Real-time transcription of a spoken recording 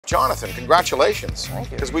Jonathan, congratulations.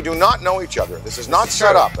 Thank you. Because we do not know each other. This is not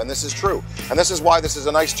set up, and this is true. And this is why this is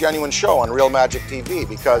a nice, genuine show on Real Magic TV,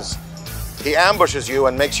 because he ambushes you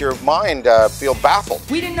and makes your mind feel baffled.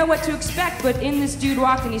 We didn't know what to expect, but in this dude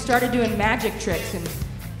walked and he started doing magic tricks and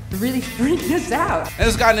really freaked us out. And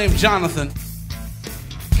this guy named Jonathan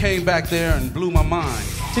came back there and blew my mind.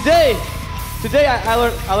 Today I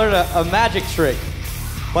learned a magic trick,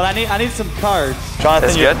 but I need some cards.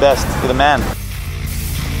 Jonathan, you're the best. You're the man.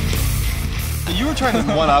 You were trying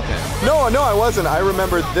to one-up him. No, I wasn't. I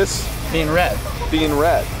remembered this Being red. being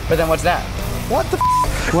red. But then what's that? What the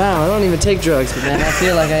f? Wow, I don't even take drugs, but man, I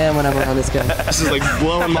feel like I am when I'm around this guy. This is like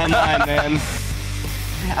blowing my mind, man.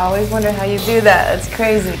 I always wonder how you do that. It's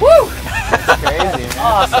crazy. Woo! That's crazy, man.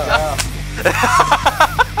 Awesome.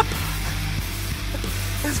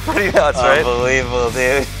 It's pretty nuts, right? Unbelievable,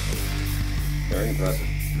 dude. Very impressive.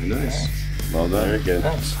 Very nice. Well done. Very good.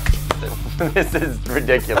 This is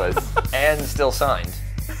ridiculous. And still signed.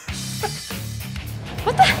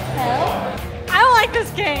 What the hell? I don't like this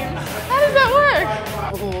game. How does that work?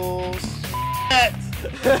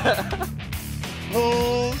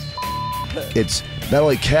 It's not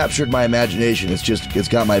only captured my imagination, it's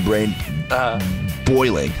got my brain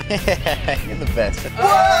boiling. You're the best.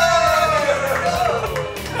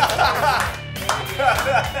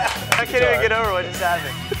 I can't even get over what just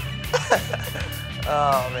happened.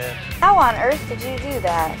 Oh, man. How on earth did you do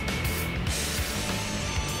that?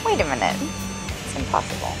 Wait a minute. It's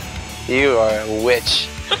impossible. You are a witch.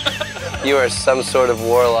 You are some sort of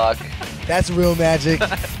warlock. That's real magic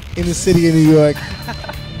in the city of New York.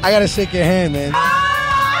 I gotta shake your hand, man.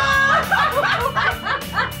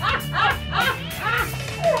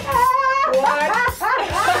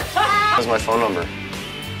 That was my phone number.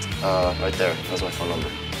 Right there. That was my phone number.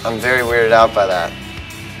 I'm very weirded out by that.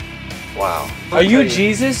 Wow. Are you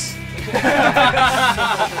Jesus? Oh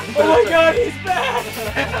my God, he's back!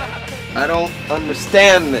 I don't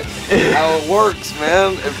understand it. How it works,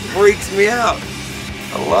 man. It freaks me out.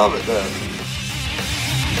 I love it though.